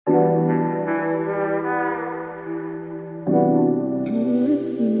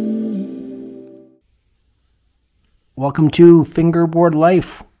Welcome to Fingerboard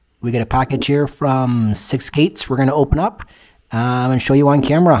Life. We get a package here from 6skates we're going to open up and show you on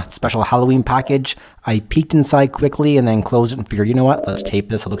camera. Special Halloween package. I peeked inside quickly and then closed it and figured, you know what, let's tape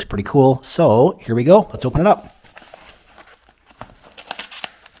this. It looks pretty cool. So here we go. Let's open it up.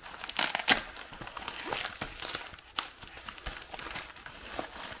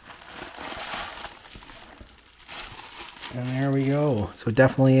 And there we go. So it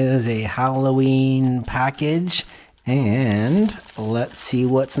definitely is a Halloween package. And let's see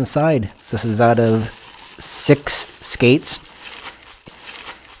what's inside. So this is out of 6skates.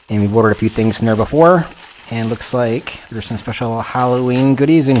 And we've ordered a few things in there before. And looks like there's some special Halloween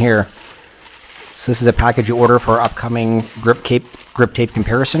goodies in here. So this is a package you order for our upcoming grip tape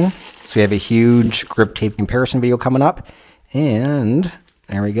comparison. So we have a huge grip tape comparison video coming up. And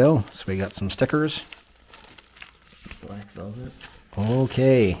there we go. So we got some stickers. Black velvet.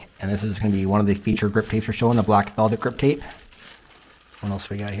 Okay, and this is going to be one of the featured grip tapes we're showing, the black velvet grip tape. What else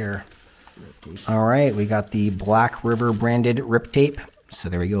we got here? All right, we got the Black River branded rip tape. So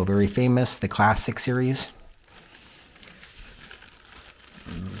there we go, very famous, the Classic series.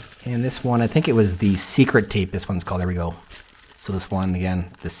 And this one, I think it was the Secret tape, this one's called, there we go. So this one,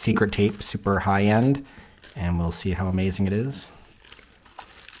 again, the Secret tape, super high end, and we'll see how amazing it is.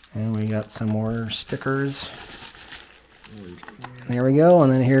 And we got some more stickers. There we go,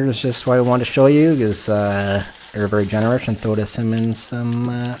 and then here's just what I wanted to show you, because they're very generous and throw us in some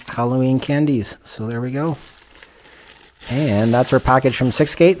Halloween candies. So there we go. And that's our package from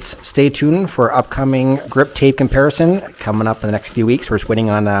 6skates. Stay tuned for upcoming grip tape comparison coming up in the next few weeks. We're just waiting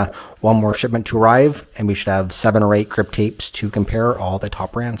on one more shipment to arrive, and we should have 7 or 8 grip tapes to compare all the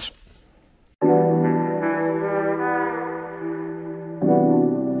top brands.